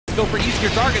go for easier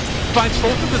targets, finds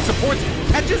both of the supports,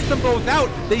 catches them both out.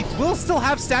 They will still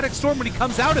have Static Storm when he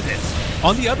comes out of this.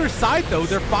 On the other side, though,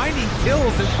 they're finding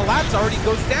kills and Collapse already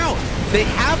goes down. They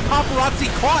have Paparazzi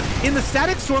caught in the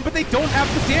Static Storm, but they don't have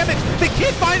the damage. They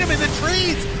can't find him in the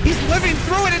trees. He's living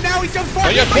through it, and now he's just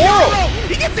forward. Yatoro!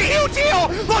 He gets a huge heal.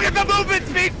 Look at the movement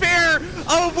speed fair.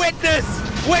 Oh, witness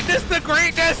the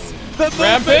greatness. The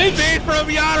movement speed from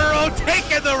Yatoro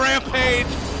taking the Rampage.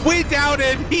 We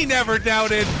doubted. He never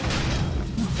doubted.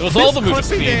 It was all the movement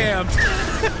speed. Damned.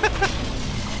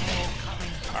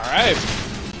 All right.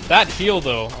 That heal,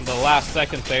 though, on the last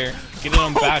second there, getting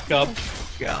him back up.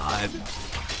 God.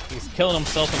 He's killing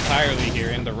himself entirely here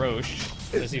in the Roche.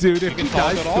 Dude, if he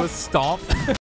dies to a stomp.